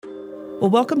Well,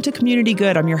 welcome to Community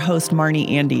Good. I'm your host, Marnie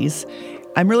Andes.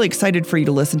 I'm really excited for you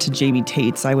to listen to Jaime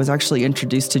Taets. I was actually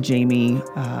introduced to Jaime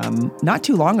not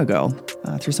too long ago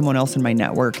through someone else in my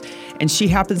network. And she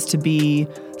happens to be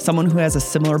someone who has a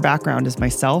similar background as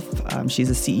myself.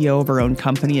 She's a CEO of her own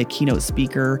company, a keynote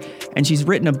speaker, and she's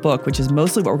written a book, which is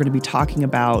mostly what we're going to be talking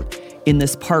about in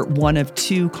this part one of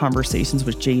two conversations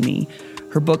with Jaime.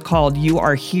 Her book called You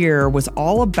Are Here was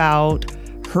all about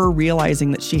her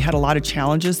realizing that she had a lot of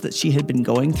challenges that she had been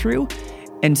going through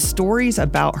and stories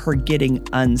about her getting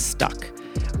unstuck.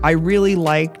 I really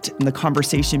liked the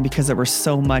conversation because there was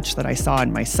so much that I saw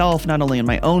in myself, not only in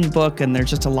my own book, and there's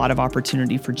just a lot of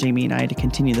opportunity for Jaime and I to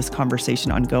continue this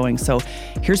conversation ongoing. So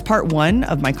here's part one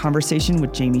of my conversation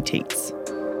with Jaime Taets.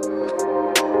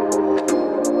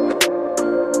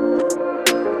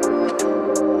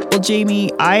 Well,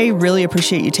 Jaime, I really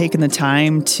appreciate you taking the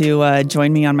time to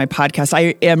join me on my podcast.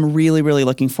 I am really, really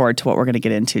looking forward to what we're going to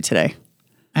get into today.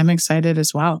 I'm excited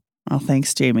as well. Oh,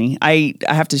 thanks, Jaime. I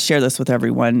have to share this with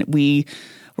everyone. We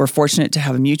were fortunate to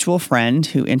have a mutual friend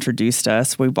who introduced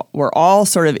us. We're all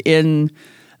sort of in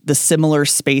the similar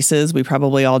spaces. We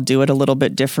probably all do it a little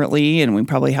bit differently, and we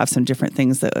probably have some different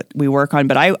things that we work on.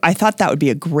 But I thought that would be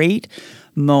a great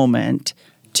moment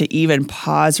to even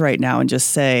pause right now and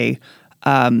just say,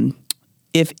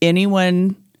 if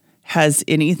anyone has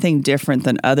anything different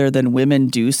than other than women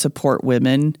do support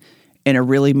women in a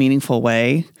really meaningful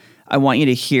way, I want you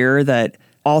to hear that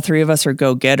all three of us are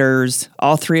go-getters.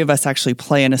 All three of us actually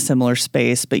play in a similar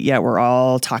space, but yet we're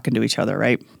all talking to each other,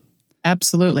 right?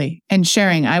 Absolutely. And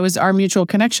sharing, our mutual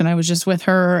connection. I was just with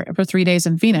her for 3 days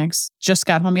in Phoenix, just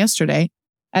got home yesterday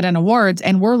at an awards,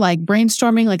 and we're like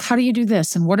brainstorming, like, how do you do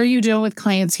this? And what are you doing with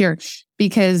clients here?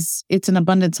 Because it's an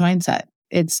abundance mindset.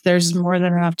 There's more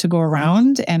than enough to go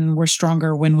around, and we're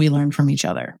stronger when we learn from each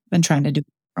other than trying to do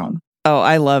our own. Oh,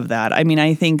 I love that. I mean,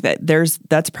 I think that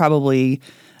that's probably,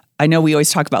 I know we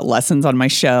always talk about lessons on my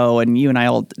show, and you and I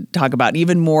will talk about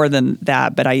even more than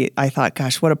that, but I thought,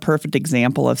 gosh, what a perfect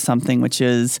example of something, which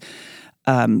is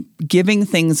giving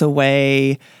things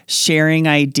away, sharing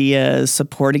ideas,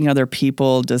 supporting other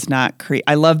people does not create,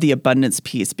 I love the abundance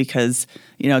piece because,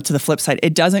 to the flip side,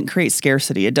 it doesn't create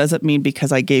scarcity. It doesn't mean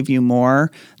because I gave you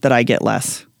more that I get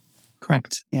less.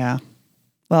 Correct. Yeah.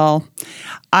 Well,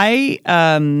 I,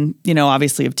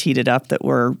 obviously have teed it up that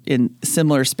we're in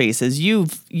similar spaces.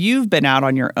 You've been out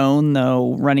on your own,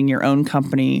 though, running your own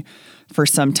company for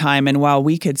some time. And while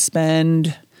we could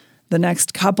spend the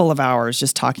next couple of hours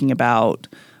just talking about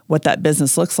what that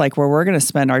business looks like, where we're going to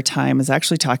spend our time is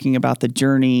actually talking about the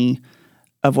journey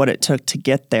of what it took to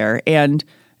get there. And,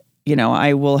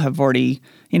 I will have already,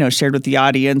 shared with the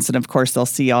audience, and of course they'll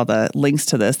see all the links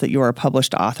to this, that you are a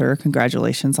published author.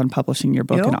 Congratulations on publishing your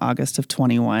book in August of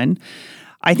 21.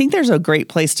 I think there's a great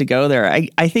place to go there.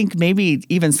 I think maybe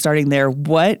even starting there,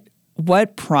 what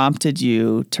prompted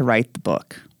you to write the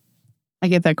book? I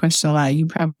get that question a lot. You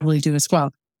probably do as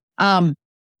well. I've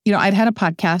now had a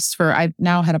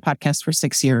podcast for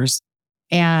 6 years.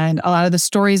 And a lot of the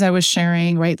stories I was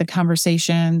sharing, right, the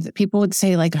conversations, people would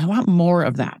say, like, I want more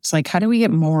of that. It's like, how do we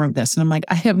get more of this? And I'm like,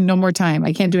 I have no more time.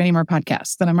 I can't do any more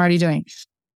podcasts than I'm already doing.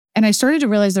 And I started to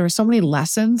realize there were so many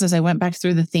lessons as I went back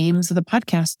through the themes of the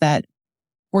podcast that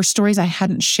were stories I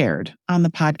hadn't shared on the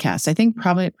podcast. I think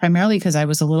probably primarily because I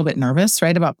was a little bit nervous,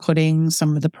 right, about putting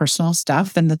some of the personal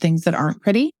stuff and the things that aren't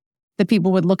pretty, that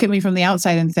people would look at me from the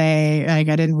outside and say, like,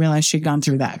 I didn't realize she'd gone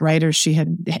through that, right? Or she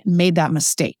had made that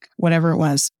mistake, whatever it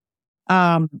was.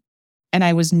 And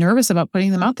I was nervous about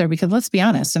putting them out there because, let's be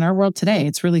honest, in our world today,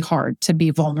 it's really hard to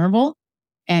be vulnerable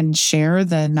and share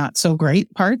the not so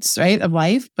great parts, right, of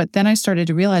life. But then I started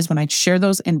to realize when I'd share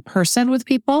those in person with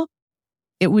people,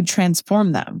 it would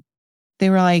transform them.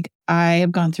 They were like, I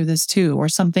have gone through this too, or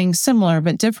something similar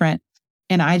but different.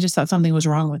 And I just thought something was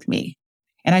wrong with me.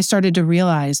 And I started to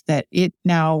realize that it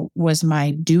now was my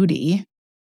duty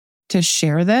to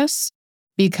share this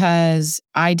because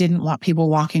I didn't want people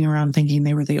walking around thinking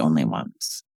they were the only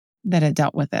ones that had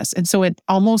dealt with this. And so it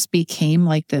almost became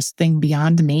like this thing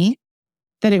beyond me,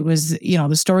 that it was,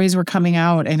 the stories were coming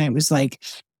out, and it was like,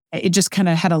 it just kind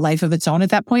of had a life of its own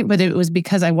at that point. But it was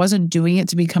because I wasn't doing it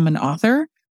to become an author.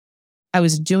 I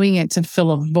was doing it to fill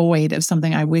a void of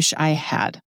something I wish I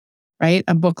had. Right?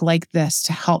 A book like this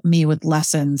to help me with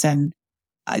lessons. And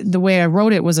the way I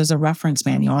wrote it was as a reference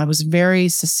manual. I was very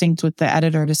succinct with the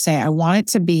editor to say, I want it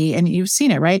to be, and you've seen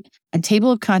it, right? A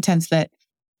table of contents that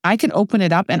I could open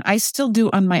it up, and I still do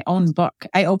on my own book.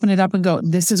 I open it up and go,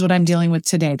 this is what I'm dealing with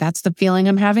today. That's the feeling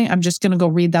I'm having. I'm just going to go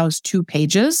read those 2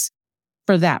 pages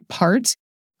for that part.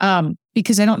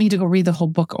 Because I don't need to go read the whole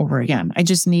book over again. I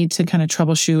just need to kind of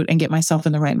troubleshoot and get myself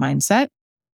in the right mindset.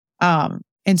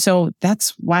 And so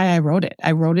that's why I wrote it.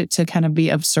 I wrote it to kind of be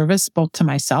of service both to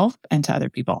myself and to other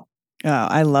people. Oh,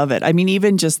 I love it. I mean,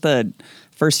 even just the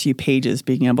first few pages,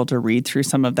 being able to read through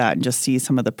some of that and just see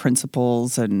some of the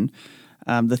principles and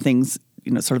the things,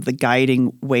 sort of the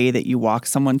guiding way that you walk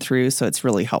someone through. So it's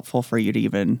really helpful for you to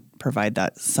even provide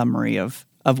that summary of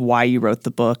why you wrote the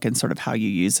book and sort of how you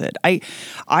use it.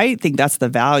 I think that's the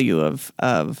value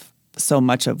of so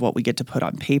much of what we get to put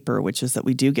on paper, which is that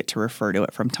we do get to refer to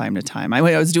it from time to time. I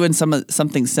was doing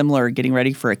something similar, getting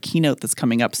ready for a keynote that's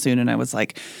coming up soon, and I was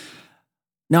like,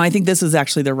 no, I think this is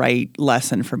actually the right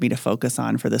lesson for me to focus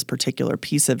on for this particular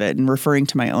piece of it. And referring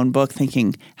to my own book,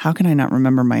 thinking, how can I not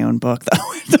remember my own book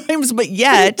though? Times, but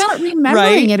yet, it's not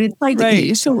remembering it. It's like,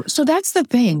 so that's the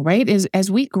thing, right? Is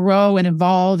as we grow and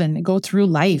evolve and go through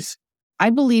life,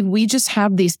 I believe we just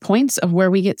have these points of where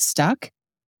we get stuck.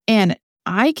 And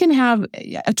I can have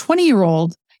a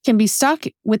 20-year-old can be stuck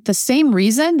with the same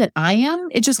reason that I am.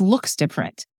 It just looks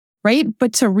different. Right.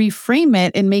 But to reframe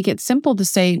it and make it simple to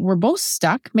say we're both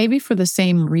stuck, maybe for the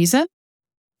same reason.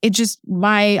 It just,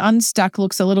 my unstuck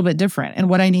looks a little bit different and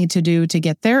what I need to do to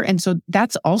get there. And so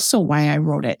that's also why I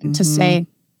wrote it, to say,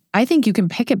 I think you can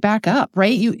pick it back up,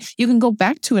 right? You can go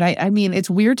back to it. I mean, it's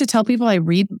weird to tell people I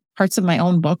read parts of my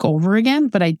own book over again,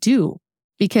 but I do,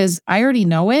 because I already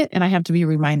know it and I have to be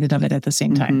reminded of it at the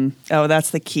same time. Oh, that's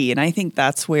the key. And I think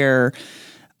that's where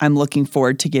I'm looking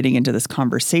forward to getting into this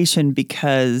conversation,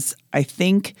 because I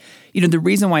think, the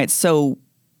reason why it's so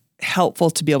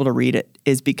helpful to be able to read it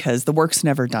is because the work's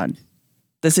never done.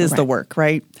 This is the work,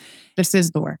 right? This is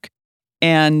the work.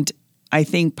 And I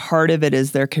think part of it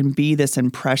is there can be this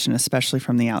impression, especially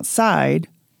from the outside,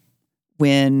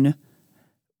 when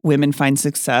women find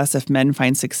success, if men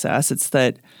find success, it's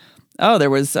that, oh, there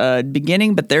was a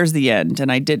beginning, but there's the end.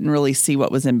 And I didn't really see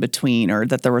what was in between, or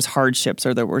that there was hardships,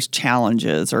 or there was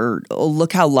challenges, or oh,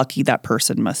 look how lucky that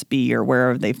person must be, or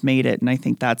where they've made it. And I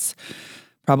think that's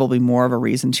probably more of a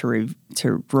reason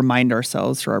to remind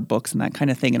ourselves through our books and that kind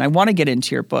of thing. And I want to get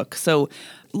into your book. So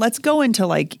let's go into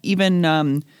like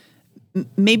even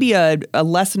maybe a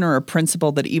lesson or a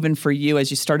principle that even for you,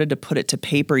 as you started to put it to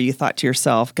paper, you thought to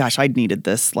yourself, gosh, I needed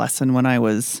this lesson when I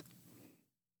was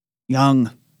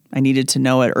young. I needed to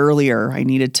know it earlier. I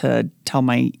needed to tell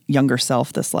my younger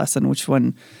self this lesson. Which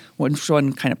one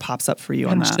kind of pops up for you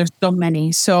on that? There's so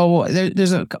many. So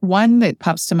there's one that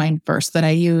pops to mind first that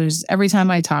I use every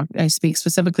time I speak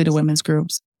specifically to women's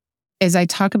groups, is I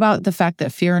talk about the fact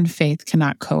that fear and faith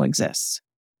cannot coexist.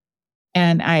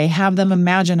 And I have them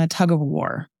imagine a tug of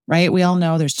war, right? We all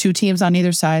know there's two teams on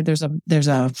either side. There's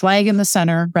a flag in the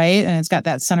center, right? And it's got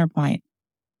that center point.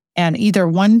 And either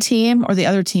one team or the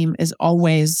other team is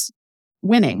always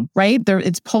winning, right?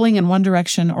 It's pulling in one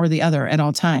direction or the other at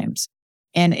all times.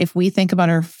 And if we think about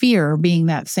our fear being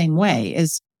that same way,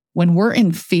 is when we're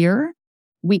in fear,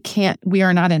 we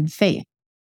are not in faith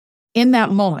in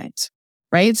that moment,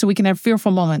 right? So we can have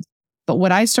fearful moments. But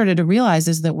what I started to realize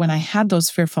is that when I had those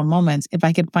fearful moments, if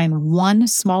I could find one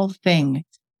small thing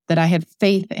that I had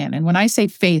faith in, and when I say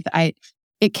faith,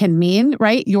 it can mean,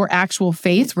 right, your actual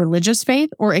faith, religious faith,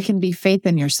 or it can be faith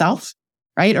in yourself,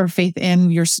 right? Or faith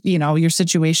in your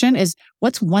situation, is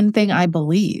what's one thing I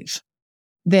believe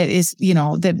that is,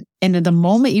 that, and the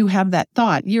moment you have that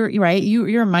thought, you're right,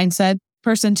 you're a mindset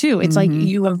person too. It's like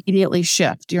you immediately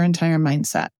shift your entire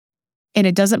mindset. And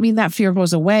it doesn't mean that fear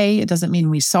goes away. It doesn't mean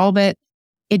we solve it.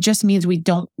 It just means we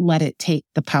don't let it take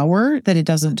the power that it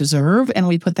doesn't deserve. And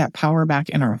we put that power back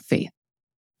in our faith.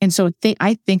 And so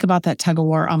I think about that tug of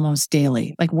war almost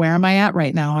daily. Like, where am I at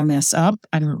right now on this? I'm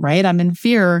in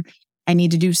fear. I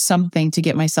need to do something to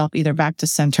get myself either back to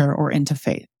center or into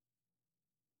faith.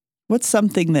 What's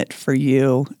something that for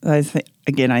you, I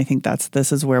think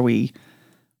this is where we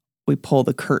pull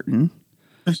the curtain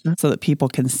so that people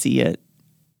can see it.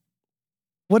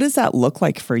 What does that look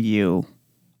like for you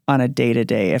on a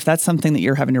day-to-day? If that's something that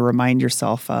you're having to remind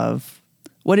yourself of,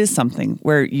 what is something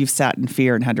where you've sat in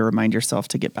fear and had to remind yourself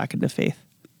to get back into faith?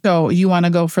 So you want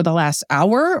to go for the last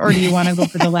hour, or do you want to go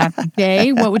for the last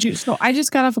day? What would you? So I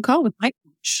just got off a call with my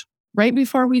coach right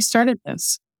before we started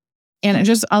this, and it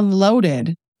just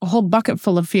unloaded a whole bucket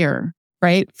full of fear,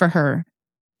 right, for her.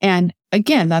 And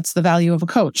again, that's the value of a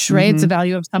coach, right? It's the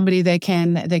value of somebody that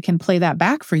can play that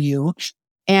back for you.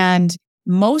 And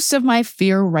most of my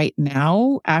fear right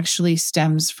now actually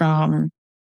stems from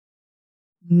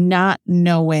not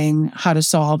knowing how to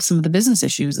solve some of the business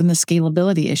issues and the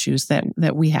scalability issues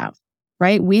that we have,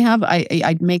 right?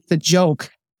 I make the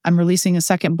joke, I'm releasing a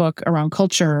second book around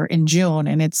culture in June,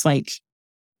 and it's like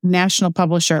national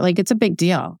publisher, like it's a big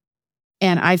deal.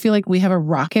 And I feel like we have a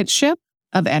rocket ship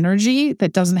of energy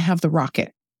that doesn't have the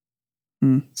rocket.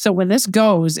 Mm. So when this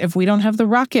goes, if we don't have the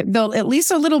rocket built at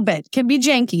least a little bit, can be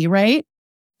janky, right?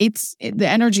 The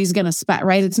energy is going to spat,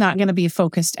 right? It's not going to be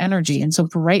focused energy. And so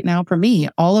for right now, for me,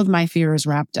 all of my fear is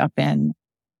wrapped up in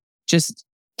just,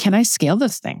 can I scale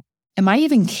this thing? Am I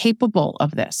even capable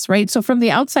of this, right? So from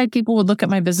the outside, people would look at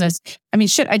my business. I mean,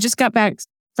 shit, I just got back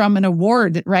from an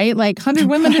award, right? Like 100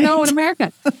 Women to Know in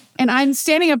America. And I'm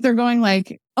standing up there going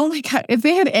like, oh my God, if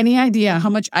they had any idea how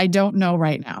much I don't know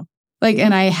right now, like,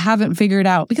 and I haven't figured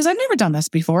out, because I've never done this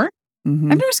before.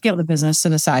 Mm-hmm. I've never scaled a business to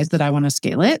the size that I want to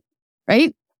scale it,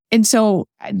 right? And so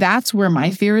that's where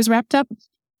my fear is wrapped up.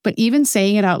 But even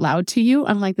saying it out loud to you,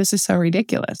 I'm like, this is so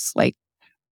ridiculous. Like,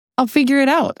 I'll figure it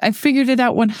out. I figured it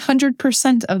out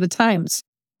 100% of the times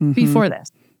before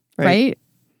this, right?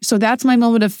 So that's my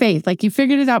moment of faith. Like, you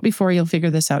figured it out before, you'll figure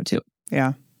this out too.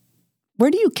 Yeah.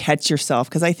 Where do you catch yourself?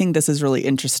 Because I think this is really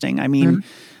interesting. I mean,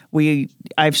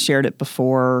 I've shared it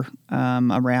before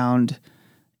around.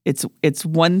 It's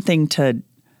one thing to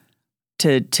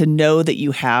know that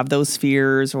you have those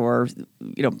fears, or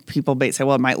people may say,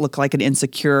 well, it might look like an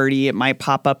insecurity. It might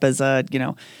pop up as a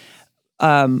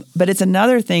but it's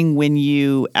another thing when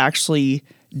you actually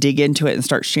dig into it and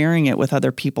start sharing it with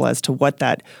other people as to what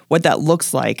that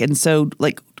looks like. And so,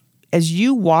 like, as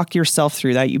you walk yourself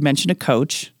through that, you mentioned a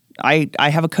coach. I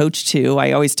have a coach too.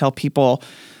 I always tell people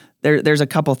there's a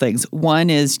couple things. One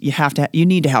is you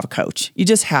need to have a coach. You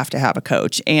just have to have a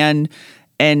coach. And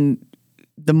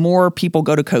the more people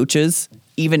go to coaches,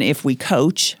 even if we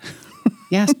coach,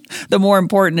 yes, the more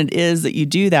important it is that you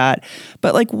do that.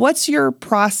 But like, what's your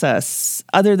process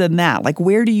other than that? Like,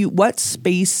 what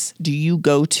space do you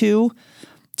go to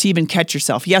even catch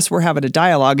yourself? Yes, we're having a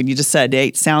dialogue and you just said, hey,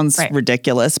 it sounds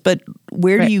ridiculous, but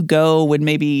where do you go when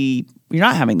maybe you're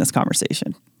not having this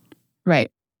conversation?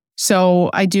 Right. So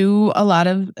I do a lot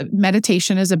of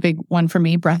meditation is a big one for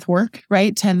me. Breath work,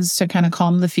 right? Tends to kind of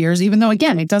calm the fears, even though,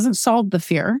 again, it doesn't solve the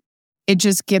fear. It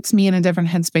just gets me in a different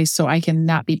headspace so I can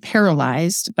not be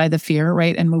paralyzed by the fear,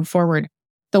 right? And move forward.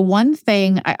 The one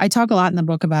thing I talk a lot in the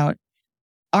book about,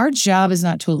 our job is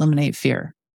not to eliminate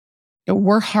fear.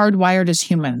 We're hardwired as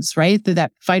humans, right?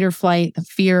 That fight or flight, the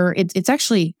fear, it's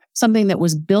actually something that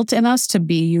was built in us to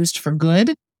be used for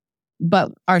good.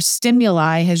 But our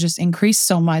stimuli has just increased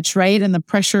so much, right? And the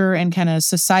pressure and kind of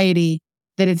society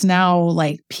that it's now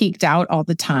like peaked out all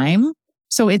the time.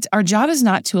 So our job is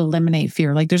not to eliminate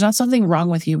fear. Like, there's not something wrong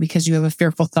with you because you have a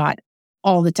fearful thought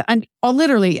all the time,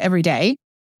 literally every day,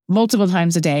 multiple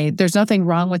times a day. There's nothing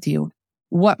wrong with you.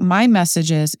 What my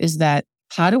message is that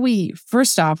how do we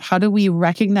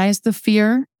recognize the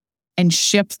fear and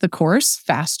shift the course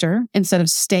faster instead of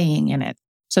staying in it?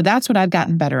 So that's what I've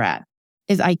gotten better at,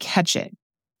 is I catch it.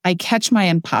 I catch my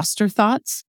imposter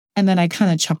thoughts and then I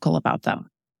kind of chuckle about them.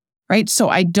 Right. So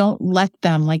I don't let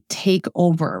them like take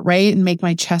over, right? And make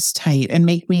my chest tight and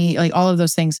make me like all of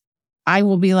those things. I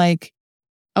will be like,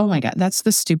 oh my God, that's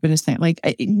the stupidest thing. Like,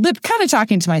 kind of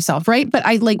talking to myself, right? But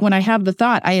I like, when I have the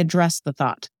thought, I address the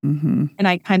thought and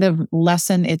I kind of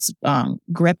lessen its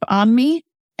grip on me.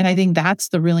 And I think that's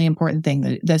the really important thing,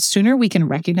 that the sooner we can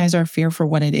recognize our fear for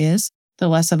what it is, the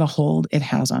less of a hold it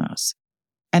has on us.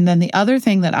 And then the other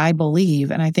thing that I believe,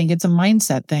 and I think it's a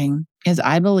mindset thing, is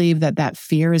I believe that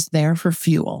fear is there for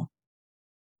fuel,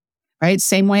 right?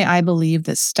 Same way I believe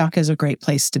that stuck is a great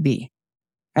place to be,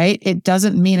 right? It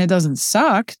doesn't mean it doesn't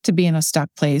suck to be in a stuck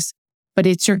place, but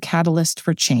it's your catalyst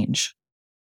for change,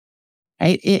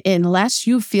 right? Unless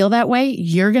you feel that way,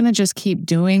 you're going to just keep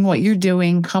doing what you're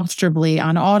doing comfortably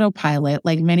on autopilot,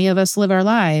 like many of us live our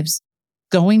lives,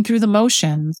 going through the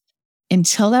motions.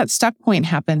 Until that stuck point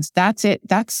happens, that's it.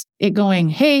 That's it going,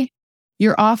 hey,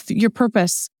 you're off your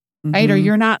purpose, right? Or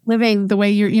you're not living the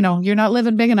way you're not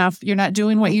living big enough. You're not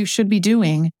doing what you should be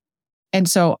doing. And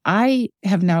so I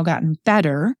have now gotten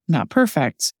better, not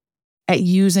perfect, at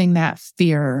using that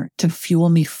fear to fuel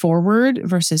me forward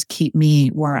versus keep me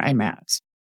where I'm at.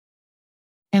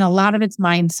 And a lot of it's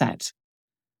mindset.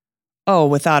 Oh,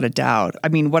 without a doubt. I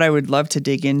mean, what I would love to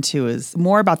dig into is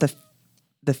more about the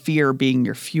fear being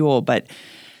your fuel, but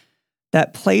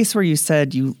that place where you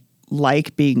said you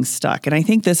like being stuck. And I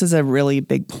think this is a really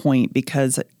big point,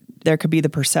 because there could be the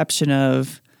perception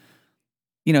of,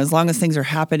 as long as things are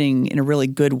happening in a really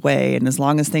good way, and as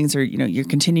long as things are, you're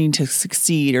continuing to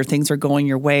succeed, or things are going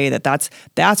your way, that's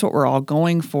what we're all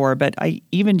going for. But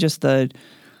even just the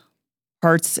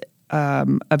parts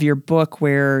of your book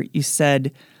where you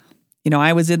said,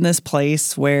 I was in this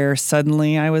place where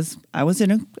suddenly I was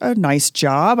in a nice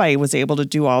job. I was able to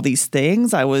do all these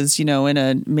things. I was, in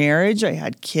a marriage. I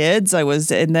had kids.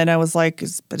 And then I was like,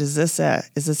 but is this it?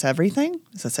 Is this everything?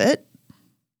 Is this it?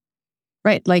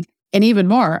 Right. Like, And even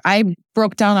more, I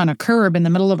broke down on a curb in the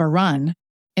middle of a run,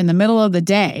 in the middle of the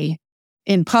day,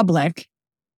 in public.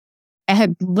 I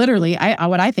had literally,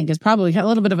 what I think is probably a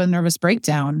little bit of a nervous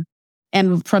breakdown.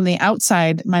 And from the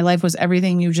outside, my life was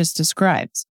everything you just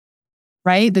described,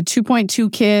 right? The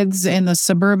 2.2 kids in the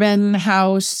suburban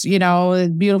house,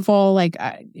 beautiful,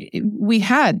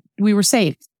 we were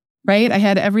safe, right? I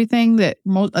had everything that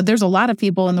there's a lot of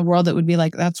people in the world that would be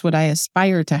like, that's what I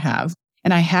aspire to have.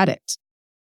 And I had it.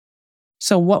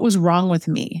 So what was wrong with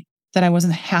me that I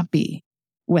wasn't happy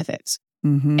with it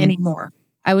anymore?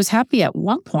 I was happy at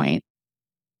one point,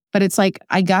 but it's like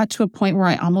I got to a point where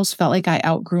I almost felt like I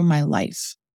outgrew my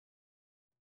life.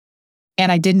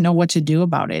 And I didn't know what to do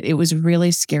about it. It was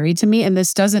really scary to me. And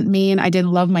this doesn't mean I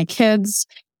didn't love my kids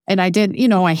and I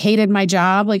hated my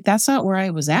job. Like, that's not where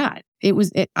I was at.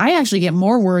 I actually get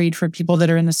more worried for people that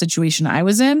are in the situation I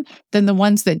was in than the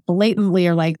ones that blatantly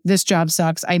are like, this job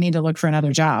sucks. I need to look for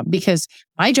another job, because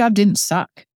my job didn't suck.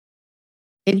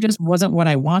 It just wasn't what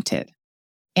I wanted.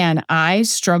 And I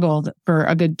struggled for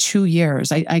a good 2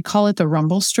 years. I call it the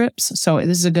rumble strips. So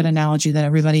this is a good analogy that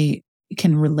everybody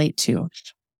can relate to.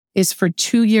 Is for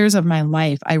 2 years of my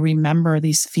life, I remember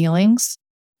these feelings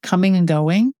coming and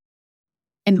going.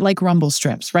 And like rumble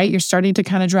strips, right? You're starting to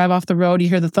kind of drive off the road. You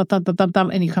hear the thump, thump, thump, thump,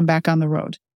 thump, and you come back on the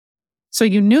road. So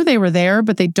you knew they were there,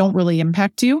 but they don't really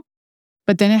impact you.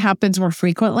 But then it happens more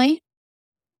frequently.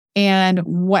 And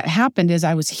what happened is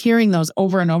I was hearing those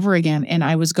over and over again. And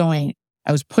I was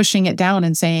pushing it down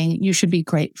and saying, you should be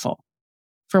grateful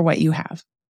for what you have,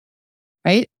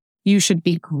 right? You should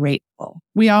be grateful.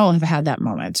 We all have had that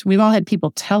moment. We've all had people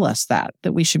tell us that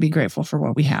we should be grateful for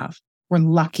what we have. We're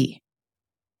lucky.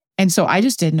 And so I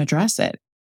just didn't address it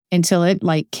until it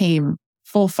came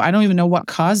I don't even know what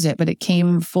caused it, but it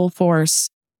came full force.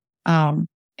 And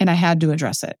I had to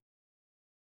address it.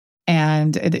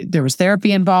 And there was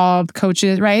therapy involved,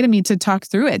 coaches, right? I mean, to talk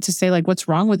through it, to say what's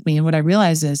wrong with me? And what I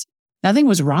realized is nothing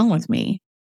was wrong with me.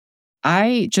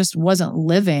 I just wasn't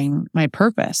living my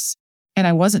purpose. And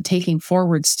I wasn't taking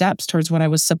forward steps towards what I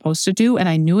was supposed to do. And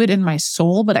I knew it in my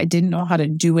soul, but I didn't know how to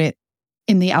do it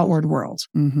in the outward world.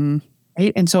 Mm-hmm.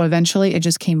 Right. And so eventually it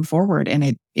just came forward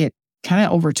and it kind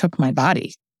of overtook my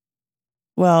body.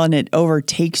 Well, and it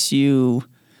overtakes you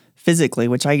physically,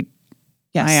 which I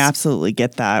Yes. absolutely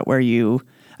get that,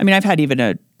 I've had even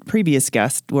a previous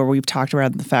guest where we've talked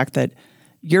about the fact that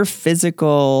your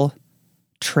physical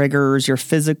triggers, your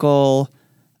physical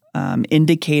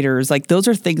indicators, those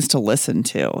are things to listen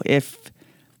to.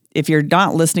 If you're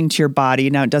not listening to your body,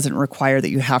 now it doesn't require that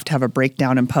you have to have a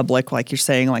breakdown in public, like you're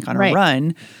saying, on a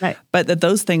run, right. But that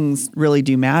those things really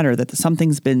do matter, that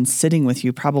something's been sitting with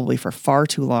you probably for far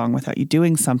too long without you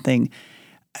doing something.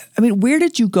 I mean, where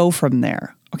did you go from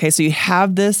there? Okay, so you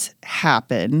have this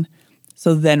happen.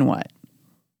 So then what?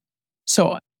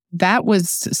 So that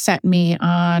set me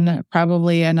on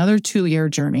probably another 2-year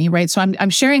journey, right? So I'm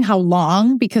sharing how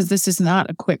long, because this is not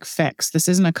a quick fix. This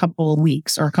isn't a couple of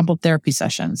weeks or a couple of therapy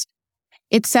sessions.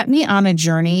 It set me on a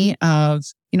journey of,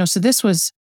 so this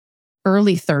was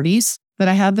early 30s that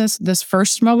I had this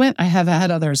first moment. I have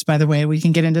had others, by the way. We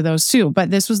can get into those too.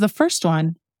 But this was the first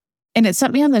one. And it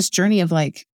set me on this journey of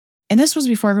and this was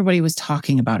before everybody was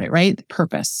talking about it, right?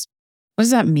 Purpose. What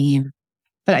does that mean?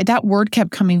 But that word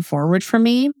kept coming forward for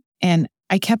me. And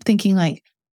I kept thinking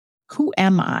who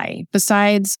am I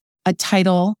besides a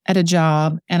title at a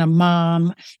job and a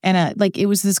mom and it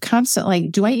was this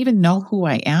constant, do I even know who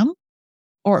I am?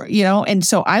 Or, and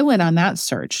so I went on that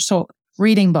search. So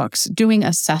reading books, doing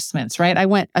assessments, right? I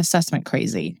went assessment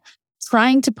crazy,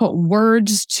 trying to put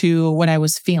words to what I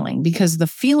was feeling, because the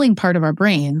feeling part of our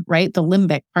brain, right? The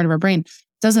limbic part of our brain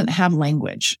doesn't have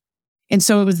language. And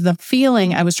so it was the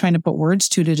feeling I was trying to put words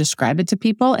to describe it to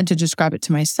people and to describe it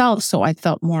to myself. So I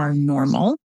felt more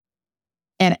normal.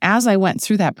 And as I went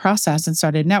through that process and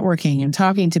started networking and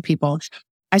talking to people,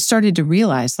 I started to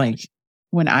realize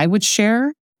when I would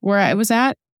share where I was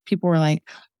at, people were like,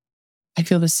 I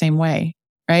feel the same way,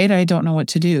 right? I don't know what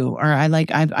to do. Or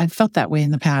I've felt that way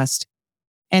in the past.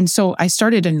 And so I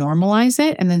started to normalize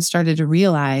it and then started to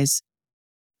realize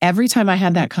every time I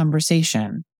had that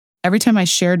conversation, every time I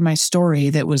shared my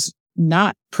story that was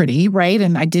not pretty, right?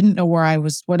 And I didn't know what I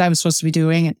was supposed to be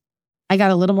doing. And I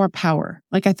got a little more power.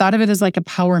 I thought of it as a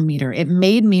power meter. It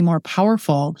made me more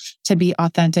powerful to be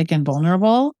authentic and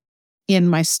vulnerable in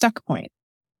my stuck point.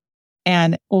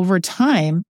 And over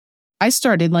time, I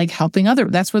started helping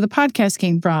that's where the podcast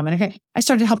came from. And I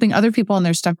started helping other people in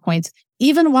their stuck points,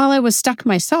 even while I was stuck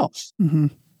myself. Mm-hmm.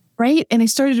 Right. And I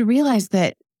started to realize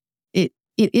that it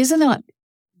isn't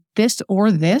this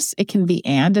or this, it can be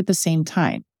and at the same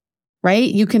time, right?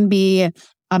 You can be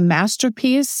a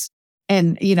masterpiece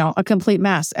and, a complete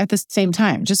mess at the same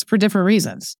time, just for different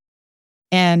reasons.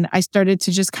 And I started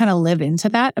to just kind of live into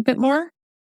that a bit more.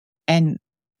 And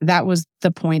that was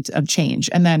the point of change.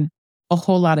 And then a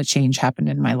whole lot of change happened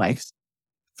in my life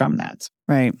from that.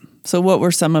 Right. So what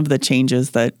were some of the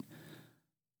changes that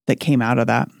came out of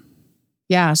that?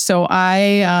 Yeah. So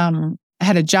I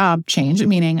had a job change,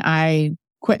 meaning I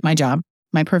quit my job.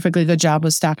 My perfectly good job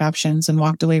was stock options and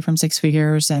walked away from 6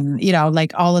 figures and,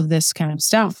 like all of this kind of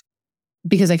stuff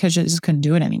because I just couldn't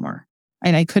do it anymore.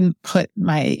 And I couldn't put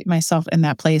myself in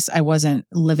that place. I wasn't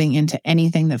living into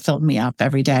anything that filled me up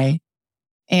every day.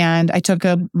 And I took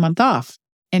a month off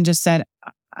and just said,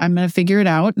 I'm going to figure it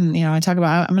out. And, I talk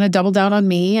about, I'm going to double down on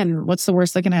me and what's the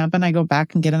worst that can happen? I go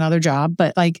back and get another job.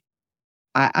 But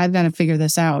I've got to figure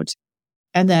this out.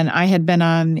 And then I had been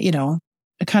on,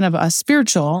 a kind of a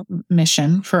spiritual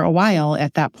mission for a while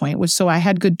at that point, so I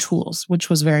had good tools, which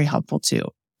was very helpful too.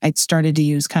 I'd started to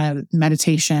use kind of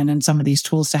meditation and some of these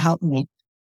tools to help me.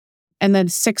 And then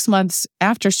 6 months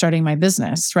after starting my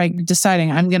business, right,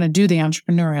 deciding I'm going to do the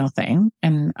entrepreneurial thing.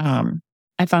 And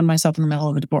I found myself in the middle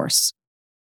of a divorce.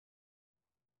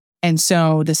 And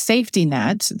so the safety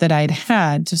net that I'd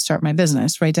had to start my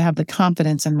business, right, to have the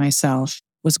confidence in myself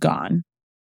was gone.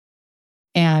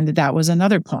 And that was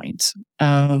another point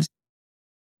of,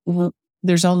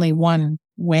 there's only one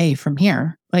way from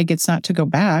here. It's not to go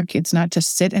back. It's not to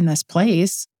sit in this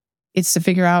place. It's to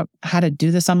figure out how to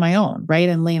do this on my own, right?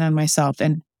 And lean on myself.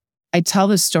 And I tell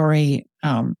this story,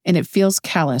 and it feels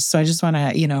callous. So I just want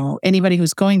to, anybody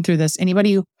who's going through this,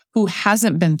 anybody who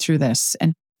hasn't been through this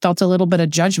and felt a little bit of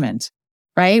judgment,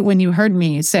 right? When you heard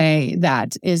me say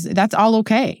that's all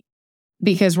okay.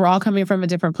 Because we're all coming from a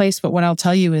different place. But what I'll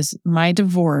tell you is my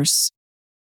divorce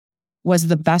was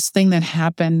the best thing that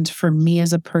happened for me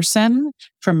as a person,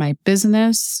 for my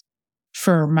business,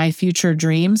 for my future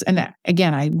dreams. And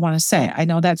again, I want to say, I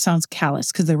know that sounds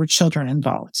callous because there were children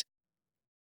involved.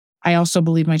 I also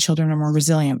believe my children are more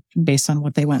resilient based on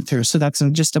what they went through. So that's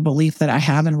just a belief that I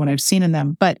have and what I've seen in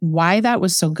them. But why that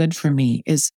was so good for me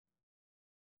is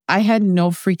I had no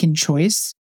freaking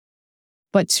choice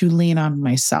but to lean on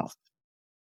myself.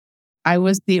 I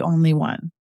was the only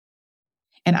one.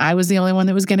 And I was the only one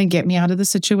that was going to get me out of the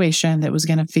situation, that was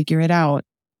going to figure it out.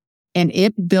 And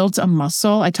it built a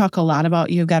muscle. I talk a lot about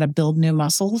you've got to build new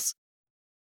muscles.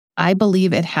 I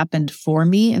believe it happened for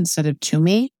me instead of to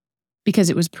me because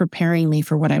it was preparing me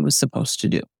for what I was supposed to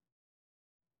do.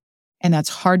 And that's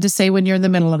hard to say when you're in the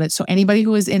middle of it. So anybody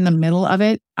who is in the middle of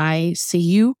it, I see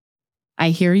you,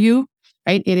 I hear you,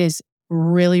 right? It is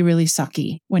really, really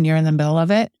sucky when you're in the middle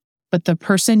of it. But the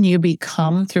person you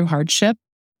become through hardship,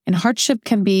 and hardship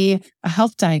can be a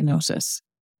health diagnosis,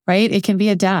 right? It can be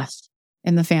a death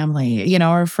in the family,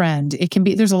 or a friend. It can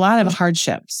be, there's a lot of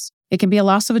hardships. It can be a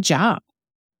loss of a job.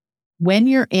 When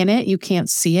you're in it, you can't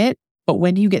see it. But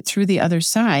when you get through the other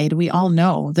side, we all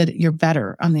know that you're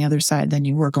better on the other side than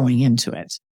you were going into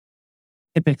it,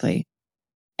 typically.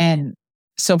 And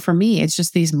so for me, it's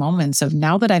just these moments of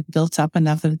now that I've built up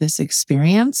enough of this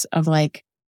experience of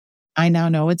I now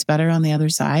know it's better on the other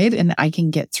side and I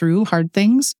can get through hard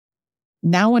things.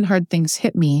 Now when hard things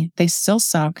hit me, they still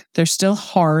suck. They're still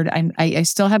hard. I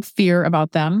still have fear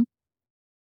about them.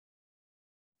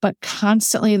 But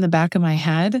constantly in the back of my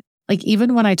head,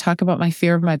 even when I talk about my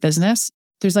fear of my business,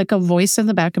 there's a voice in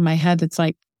the back of my head that's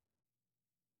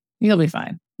you'll be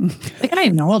fine. I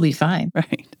know I'll be fine.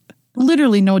 Right.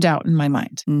 Literally no doubt in my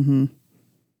mind. Mm-hmm.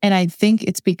 And I think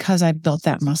it's because I've built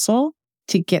that muscle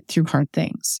to get through hard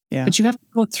things. Yeah. But you have to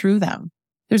go through them.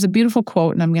 There's a beautiful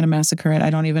quote, and I'm going to massacre it. I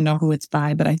don't even know who it's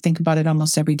by, but I think about it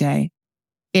almost every day.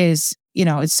 It's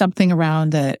something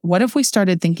around that. What if we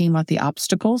started thinking about the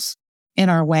obstacles in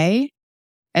our way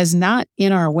as not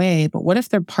in our way, but what if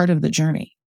they're part of the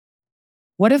journey?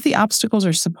 What if the obstacles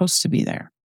are supposed to be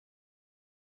there?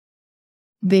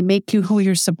 They make you who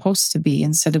you're supposed to be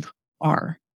instead of who you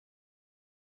are.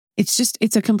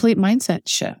 It's a complete mindset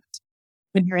shift.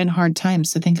 When you're in hard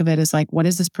times, to think of it as what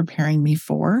is this preparing me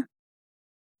for?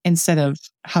 Instead of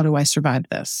how do I survive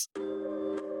this?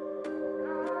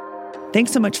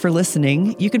 Thanks so much for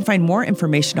listening. You can find more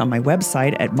information on my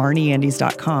website at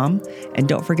marnieandys.com. And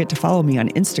don't forget to follow me on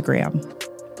Instagram.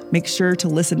 Make sure to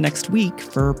listen next week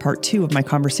for part 2 of my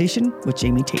conversation with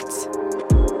Jaime Taets.